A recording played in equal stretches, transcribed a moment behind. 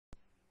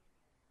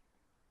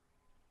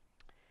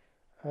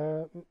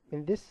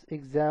In this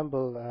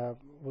example,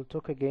 we'll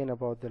talk again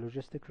about the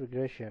logistic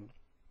regression.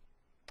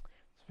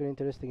 It's a very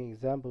interesting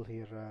example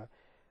here.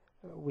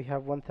 We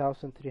have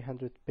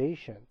 1,300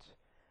 patients.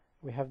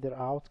 We have their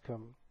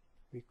outcome.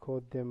 We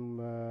code them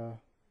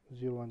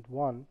 0 and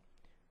 1.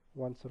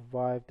 1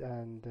 survived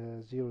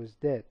and 0 is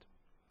dead.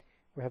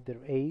 We have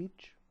their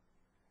age,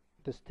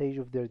 the stage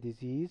of their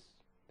disease,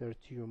 their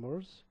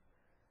tumors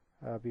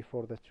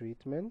before the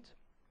treatment,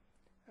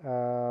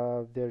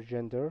 their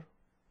gender.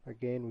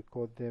 Again, we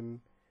code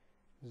them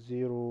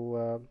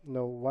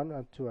 1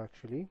 and 2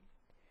 actually.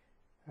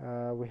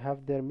 We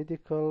have their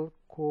medical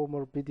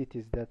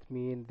comorbidities, that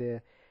mean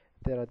their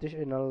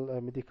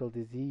additional medical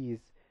disease.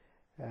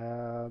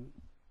 0,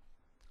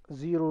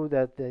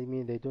 that they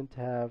mean they don't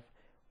have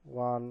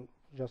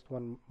just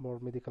one more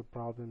medical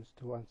problems,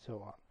 2 and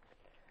so on.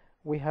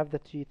 We have the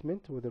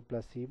treatment, whether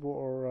placebo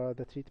or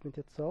the treatment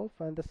itself,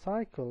 and the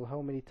cycle,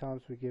 how many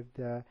times we give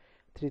the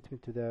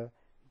treatment to the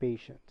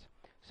patient.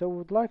 So we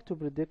would like to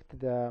predict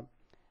the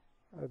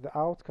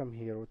outcome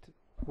here,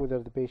 whether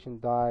the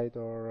patient died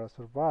or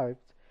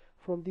survived,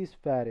 from these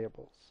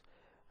variables.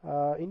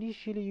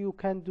 Initially, you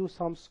can do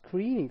some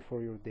screening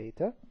for your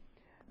data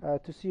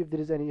to see if there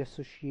is any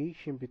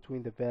association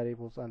between the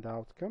variables and the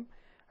outcome,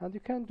 and you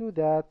can do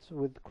that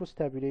with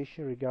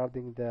cross-tabulation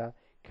regarding the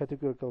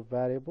categorical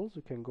variables.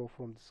 You can go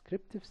from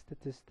descriptive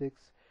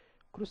statistics,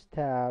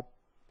 cross-tab,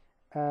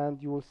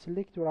 and you will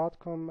select your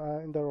outcome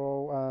in the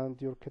row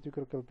and your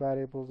categorical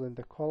variables in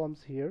the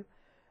columns here.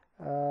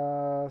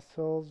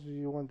 So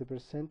you want the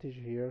percentage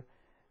here.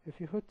 If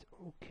you hit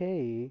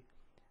OK,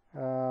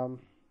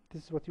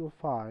 this is what you'll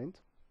find.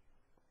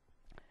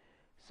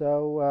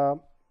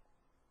 So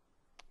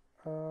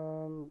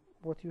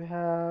what you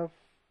have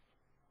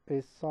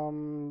is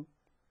some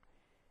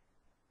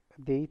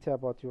data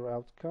about your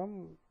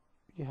outcome.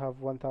 You have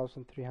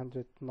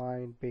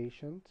 1,309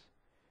 patients,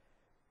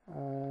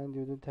 and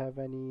you don't have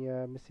any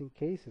missing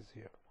cases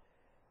here.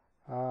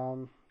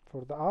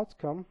 For the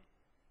outcome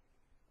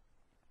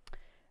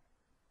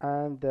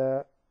and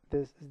the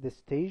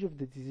stage of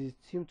the disease,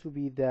 it seems to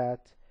be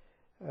that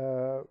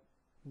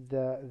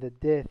the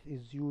death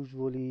is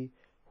usually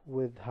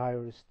with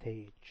higher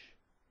stage.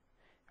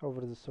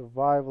 However, the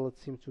survival, it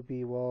seems to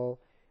be, well,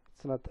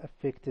 it's not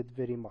affected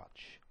very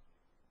much.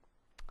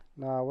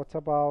 Now, what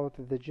about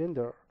the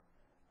gender?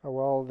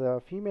 Well,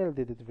 the female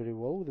did it very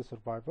well with the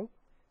survival.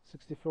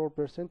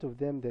 64% of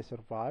them, they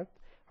survived.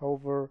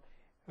 However,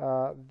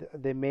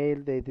 the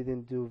male, they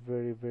didn't do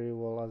very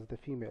well as the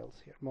females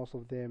here. Most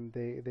of them,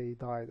 they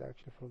died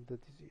actually from the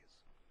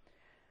disease.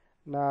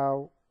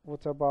 Now,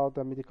 what about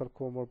the medical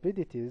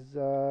comorbidities?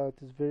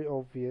 It is very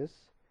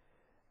obvious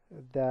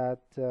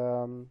that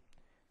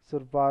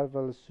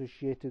survival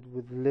associated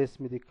with less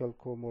medical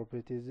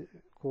comorbidities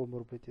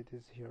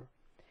here.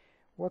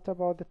 What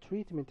about the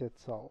treatment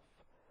itself?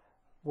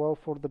 Well,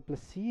 for the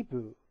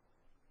placebo,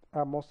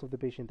 most of the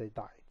patient they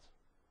died,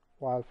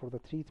 while for the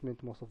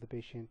treatment, most of the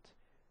patient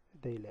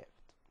they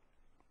lived.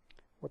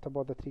 What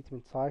about the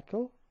treatment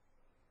cycle?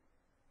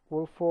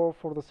 Well,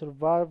 for the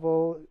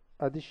survival,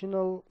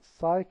 additional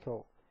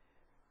cycle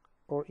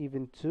or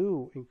even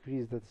 2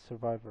 increase the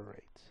survival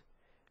rate.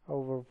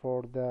 However,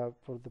 for the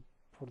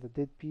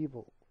dead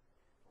people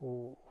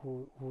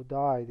who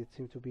died, it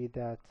seemed to be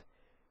that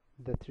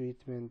the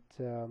treatment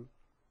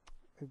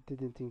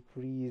didn't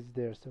increase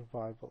their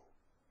survival.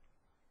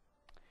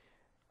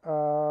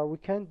 We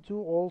can do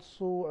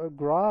also a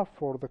graph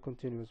for the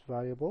continuous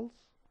variables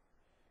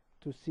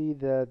to see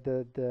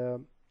the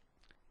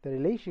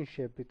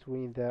relationship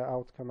between the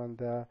outcome and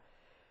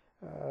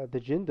the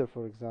gender,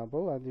 for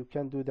example, and you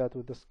can do that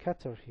with the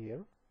scatter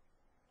here.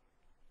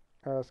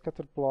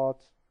 Scatter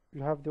plot,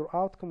 you have their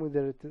outcome,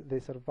 whether they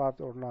survived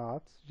or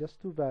not,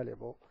 just 2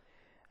 variables,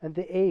 and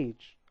the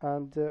age.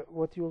 And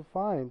what you'll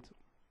find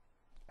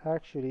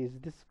actually is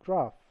this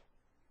graph,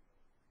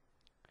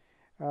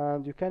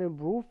 and you can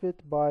improve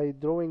it by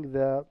drawing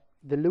the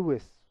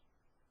Lewis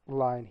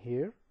line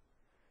here.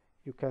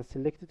 You can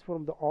select it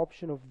from the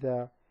option of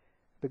the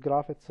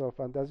graph itself,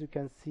 and as you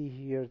can see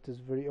here, it is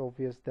very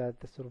obvious that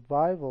the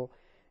survival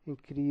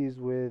increase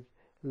with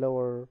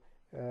lower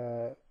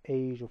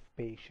age of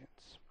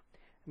patients.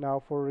 Now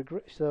for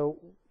so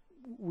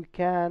we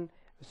can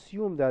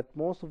assume that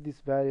most of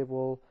these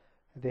variables,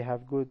 they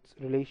have good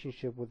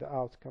relationship with the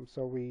outcome.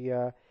 So we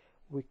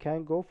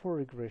can go for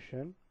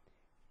regression,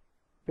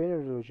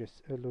 binary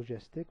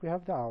logistic. We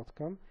have the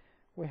outcome,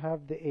 we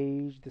have the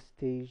age, the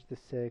stage, the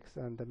sex,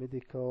 and the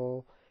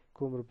medical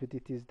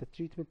comorbidities, the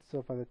treatment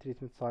itself, and the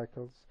treatment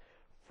cycles.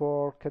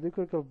 For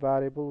categorical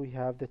variable, we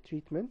have the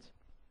treatment,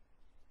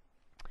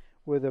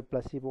 whether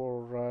placebo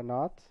or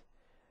not,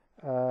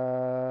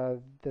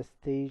 the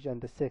stage,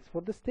 and the sex.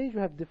 For the stage,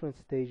 we have different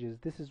stages.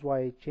 This is why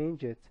I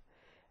change it,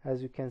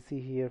 as you can see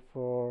here,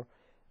 to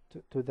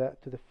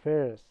the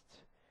first,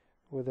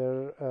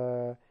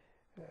 whether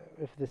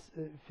if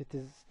it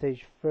is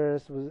stage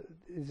first,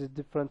 is it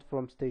different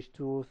from stage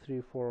 2,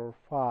 3, 4, or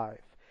 5.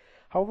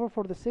 However,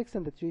 for the 6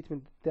 and the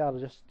treatment, they are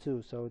just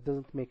 2, so it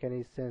doesn't make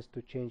any sense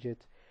to change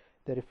it,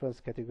 the reference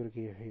category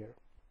here.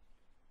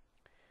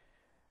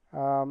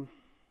 Um,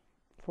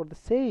 for the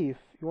save,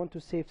 you want to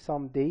save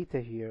some data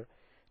here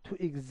to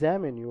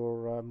examine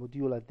your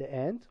module at the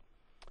end.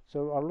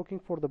 So you are looking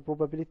for the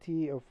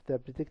probability of the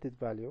predicted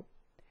value.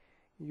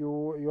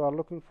 You are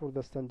looking for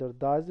the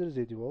standardized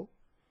residual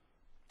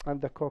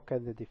and the cock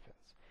and the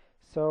difference.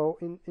 So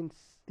in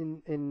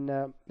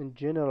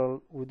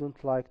general, we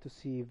don't like to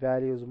see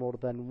values more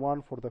than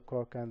 1 for the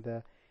cock and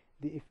the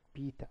f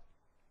beta.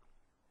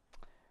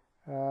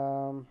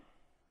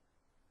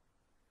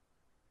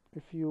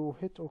 If you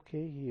hit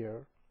OK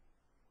here,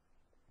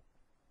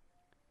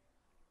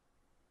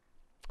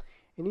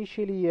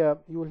 initially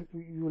you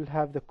will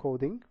have the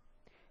coding.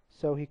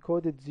 So he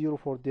coded 0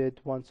 for dead,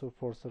 1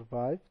 for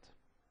survived.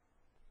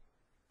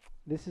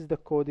 This is the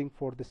coding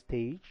for the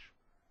stage.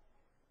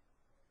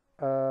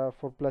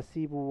 For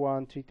placebo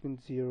 1,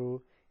 treatment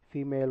 0,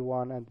 female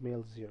 1, and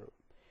male 0.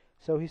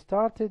 So he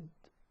started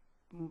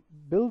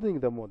building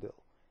the model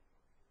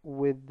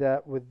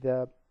without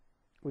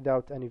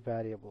any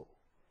variable,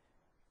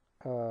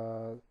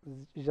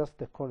 just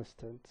the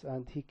constant,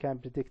 and he can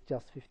predict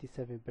just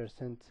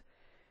 57%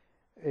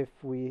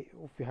 if we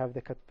have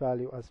the cut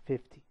value as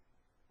 50,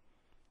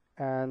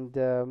 and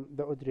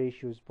the odd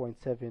ratio is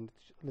 0.7,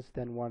 less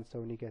than 1,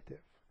 so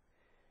negative.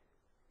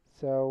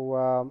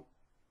 So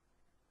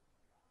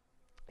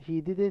he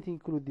didn't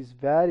include these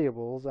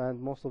variables, and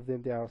most of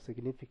them they are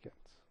significant.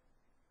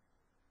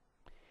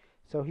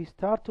 So he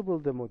started to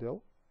build the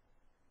model,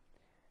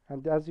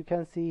 and as you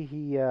can see,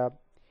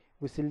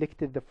 we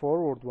selected the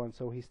forward one,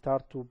 so he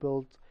started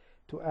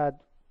to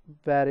add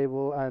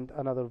variable and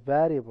another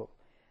variable,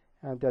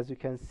 and as you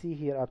can see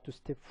here up to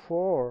step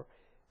 4,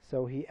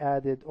 so he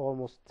added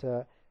almost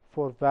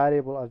 4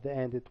 variable at the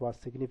end. It was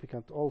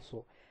significant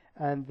also,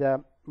 and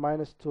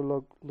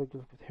 -2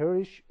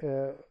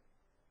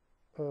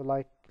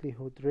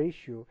 likelihood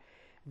ratio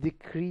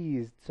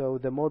decreased, so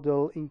the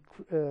model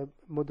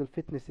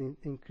fitness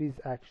increased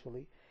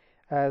actually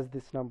as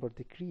this number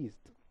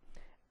decreased,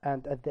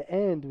 and at the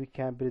end we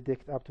can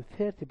predict up to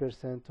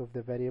 30% of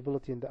the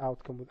variability in the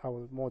outcome with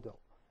our model,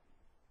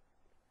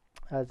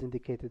 as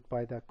indicated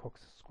by the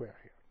Cox square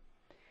here.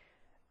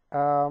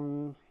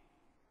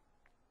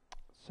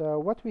 So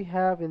what we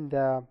have in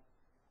the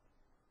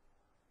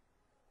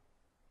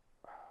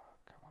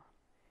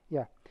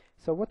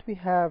so what we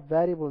have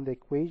variable in the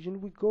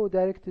equation, we go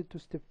directly to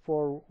step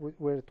 4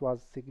 where it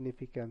was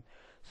significant.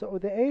 So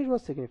the age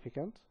was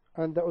significant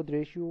and the odd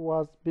ratio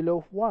was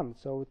below 1,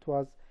 so it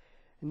was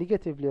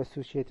negatively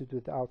associated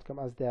with the outcome.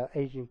 As the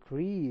age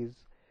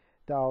increase,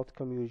 the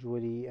outcome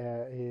usually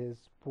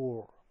is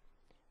poor,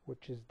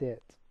 which is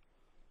dead.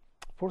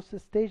 For the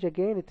stage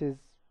again, it is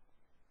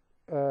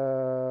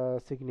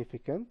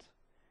significant,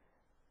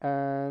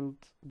 and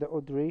the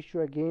odd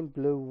ratio again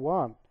below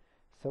 1.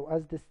 So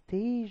as the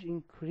stage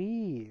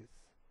increase,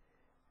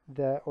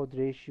 the odd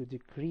ratio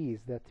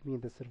decrease. That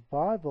means the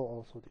survival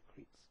also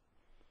decrease.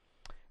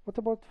 What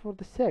about for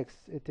the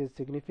sex? It is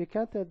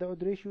significant, and the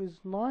odd ratio is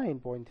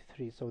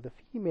 9.3. So the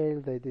female,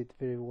 they did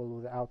very well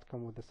with the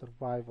outcome with the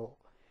survival.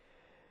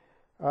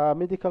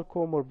 Medical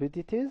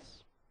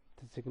comorbidities,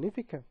 it is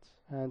significant,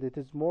 and it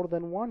is more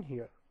than 1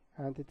 here,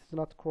 and it is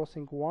not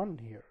crossing 1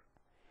 here.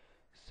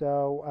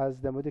 So as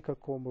the medical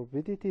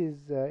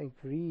comorbidities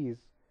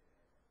increase,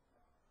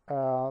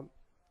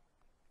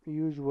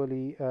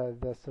 usually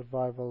the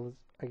survival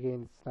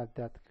again is not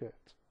that good.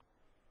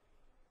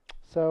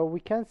 So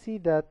we can see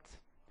that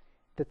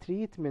the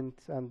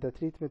treatment and the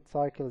treatment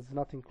cycle is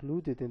not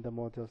included in the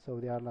model, so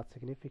they are not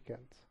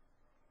significant.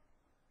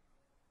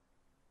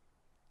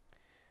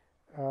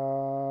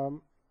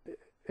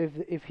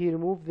 If he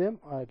removed them,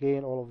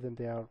 again all of them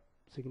they are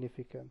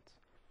significant.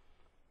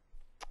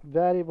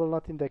 Variable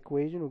not in the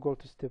equation, we go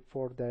to step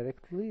 4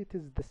 directly. It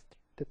is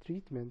the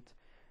treatment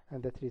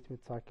and the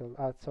treatment cycle.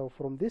 So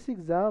from this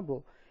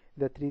example,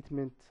 the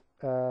treatment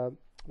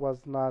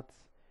was not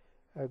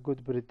a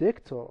good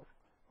predictor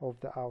of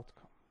the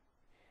outcome.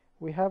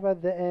 We have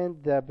at the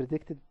end the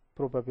predicted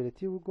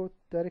probability. We go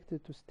directly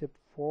to step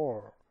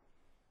 4.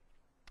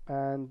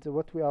 And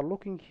what we are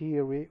looking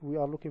here, we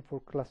are looking for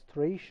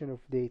clustering of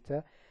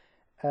data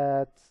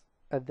at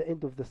the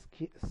end of the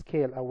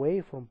scale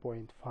away from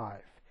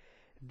 0.5.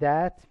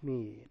 That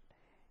means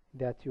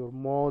that your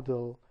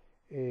model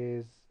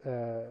is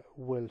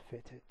well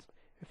fitted.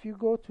 If you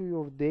go to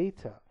your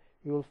data,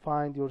 you will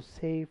find your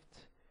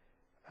saved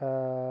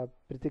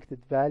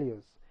predicted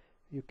values.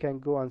 You can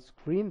go and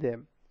screen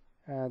them,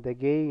 and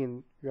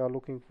again we are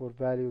looking for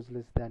values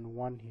less than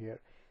 1 here.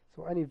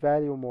 So any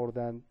value more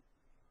than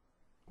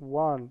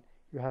 1,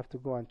 you have to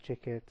go and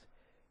check it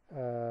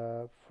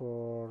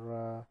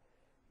for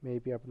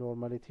maybe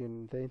abnormality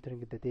in the entering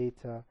the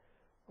data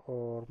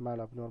or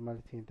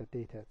malabnormality in the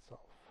data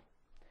itself.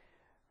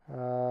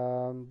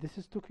 This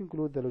is to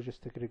conclude the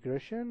logistic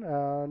regression.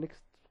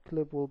 Next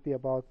clip will be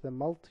about the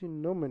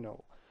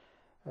multinomial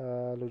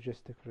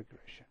logistic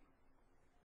regression.